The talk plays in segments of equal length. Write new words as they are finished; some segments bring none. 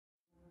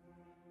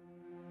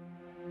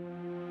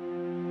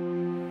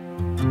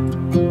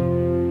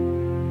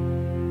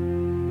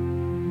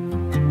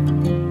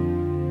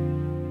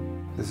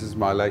This is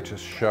my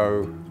latest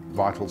show,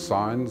 Vital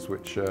Signs,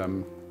 which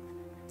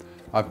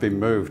I've been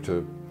moved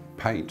to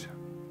paint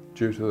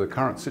due to the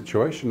current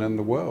situation in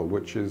the world,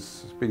 which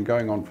has been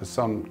going on for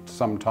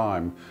some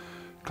time.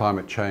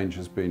 Climate change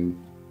has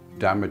been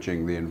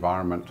damaging the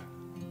environment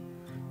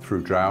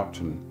through drought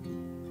and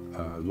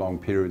long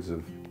periods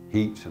of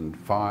heat and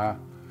fire.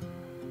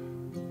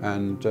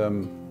 And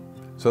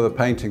so the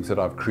paintings that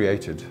I've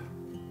created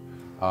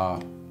are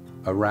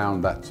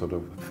around that sort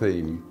of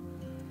theme.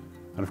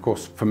 And of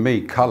course, for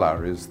me,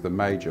 colour is the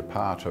major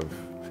part of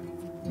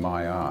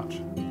my art.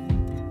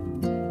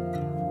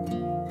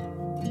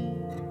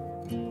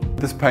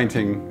 This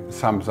painting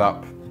sums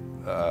up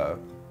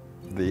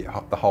the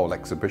whole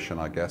exhibition,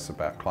 I guess,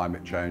 about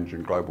climate change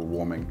and global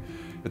warming.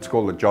 It's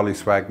called The Jolly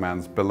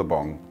Swagman's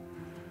Billabong.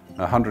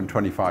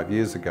 125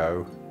 years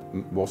ago,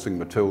 Waltzing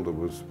Matilda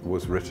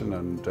was written,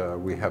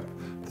 and we have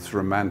this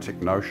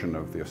romantic notion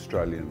of the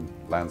Australian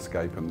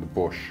landscape and the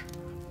bush.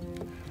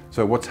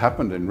 So what's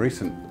happened in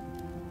recent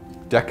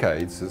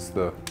decades is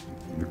the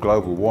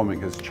global warming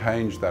has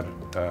changed that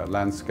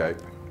landscape,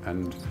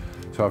 and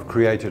so I've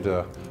created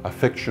a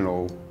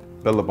fictional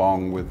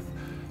billabong with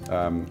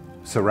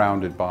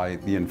surrounded by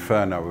the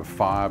inferno of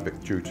fire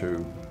due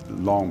to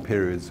long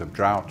periods of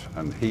drought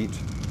and heat.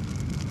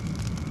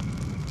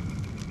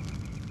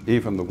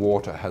 Even the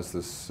water has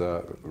this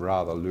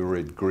rather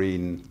lurid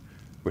green,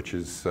 which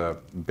has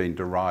been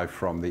derived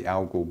from the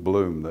algal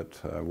bloom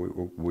that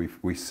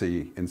we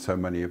see in so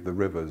many of the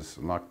rivers,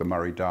 like the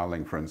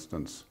Murray-Darling, for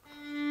instance.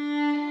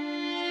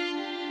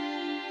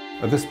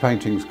 This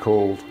painting's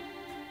called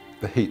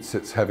The Heat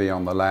Sits Heavy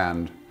on the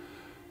Land,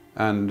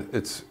 and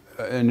it's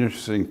an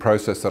interesting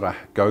process that I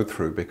go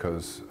through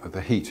because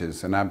the heat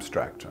is an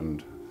abstract,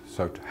 and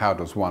so how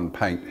does one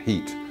paint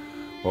heat?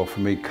 Well, for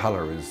me,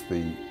 colour is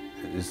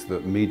the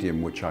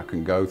medium which I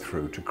can go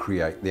through to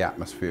create the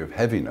atmosphere of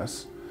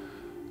heaviness.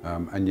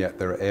 And yet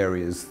there are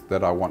areas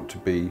that I want to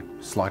be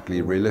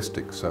slightly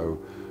realistic, so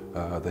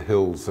the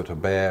hills that are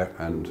bare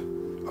and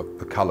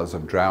the colours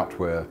of drought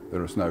where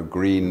there is no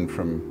green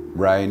from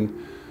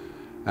rain.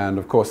 And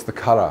of course the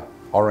colour,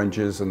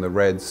 oranges and the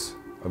reds,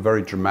 are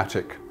very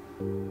dramatic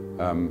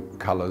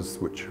colours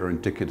which are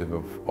indicative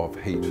of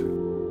heat.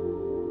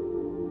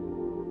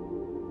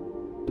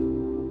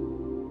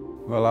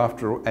 Well,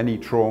 after any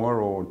trauma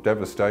or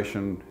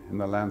devastation in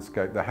the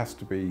landscape, there has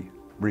to be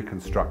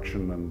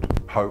reconstruction and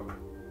hope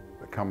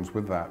comes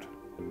with that.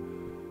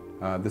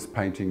 This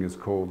painting is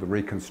called The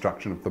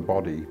Reconstruction of the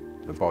body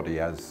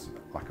as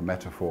like a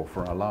metaphor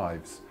for our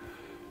lives.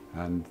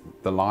 And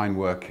the line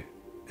work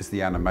is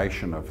the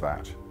animation of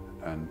that,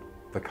 and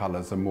the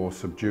colours are more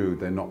subdued.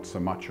 They're not so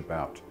much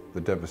about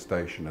the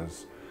devastation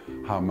as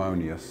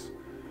harmonious.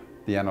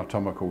 The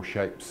anatomical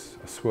shapes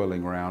are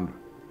swirling around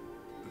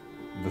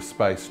the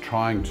space,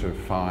 trying to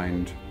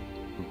find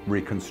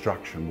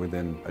reconstruction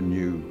within a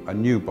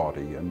new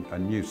body and a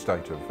new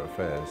state of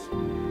affairs.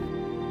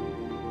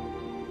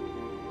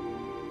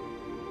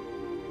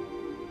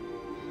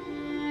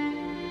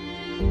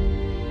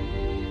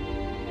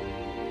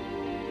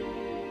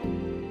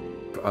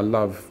 I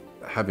love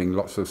having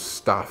lots of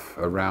stuff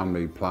around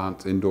me,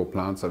 plants, indoor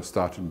plants. I've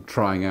started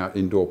trying out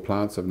indoor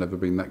plants. I've never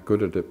been that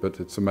good at it, but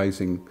it's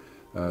amazing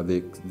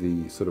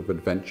the sort of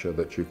adventure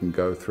that you can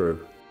go through.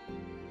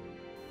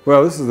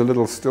 Well, this is a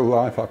little still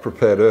life I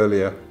prepared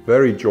earlier.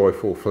 Very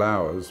joyful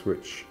flowers,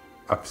 which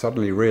I've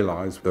suddenly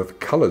realised that the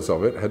colours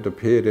of it had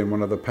appeared in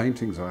one of the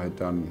paintings I had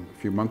done a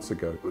few months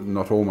ago.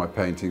 Not all my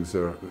paintings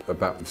are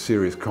about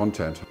serious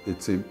content.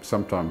 It's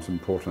sometimes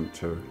important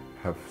to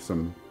have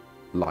some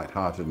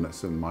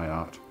lightheartedness in my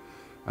art,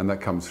 and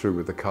that comes through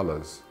with the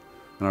colours.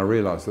 And I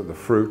realised that the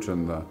fruit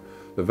and the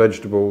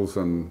vegetables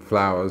and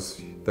flowers,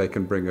 they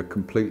can bring a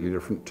completely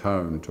different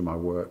tone to my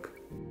work.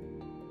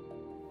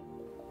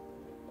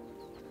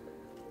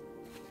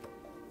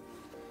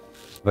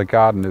 The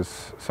garden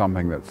is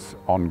something that's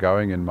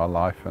ongoing in my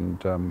life,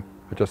 and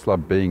I just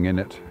love being in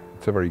it.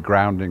 It's a very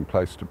grounding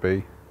place to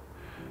be.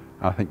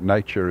 I think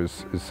nature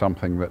is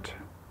something that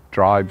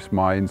drives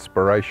my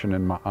inspiration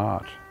in my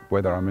art,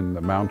 whether I'm in the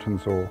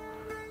mountains or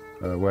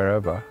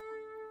wherever.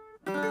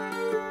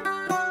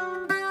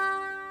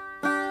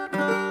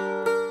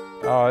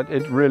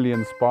 It really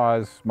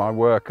inspires my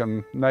work,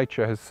 and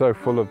nature is so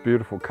full of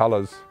beautiful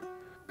colours,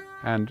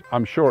 and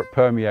I'm sure it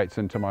permeates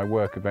into my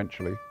work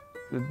eventually.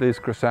 These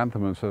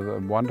chrysanthemums are a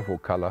wonderful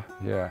colour,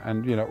 yeah,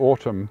 and you know,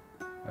 autumn,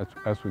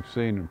 as we've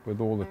seen with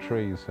all the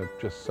trees, have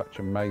just such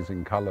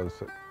amazing colours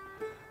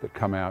that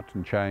come out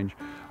and change.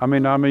 I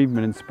mean, I'm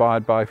even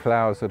inspired by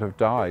flowers that have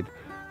died.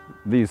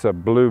 These are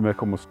blue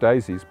Michaelmas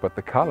daisies, but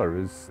the colour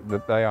is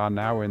that they are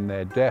now in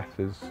their death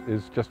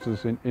is just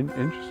as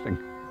interesting.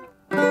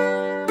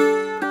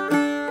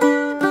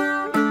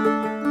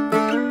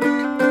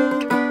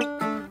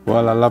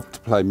 Well, I love to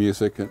play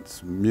music.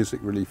 Music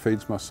really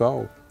feeds my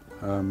soul.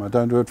 I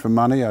don't do it for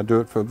money, I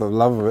do it for the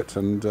love of it,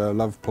 and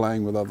love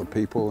playing with other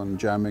people and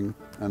jamming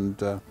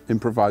and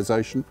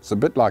improvisation. It's a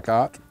bit like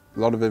art, a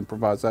lot of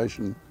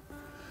improvisation,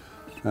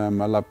 I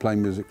love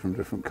playing music from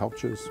different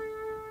cultures.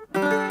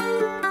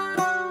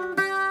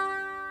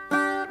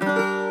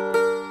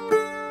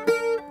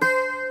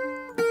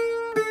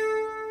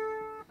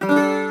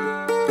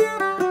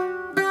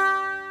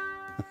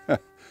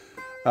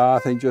 I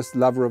think just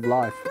lover of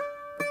life.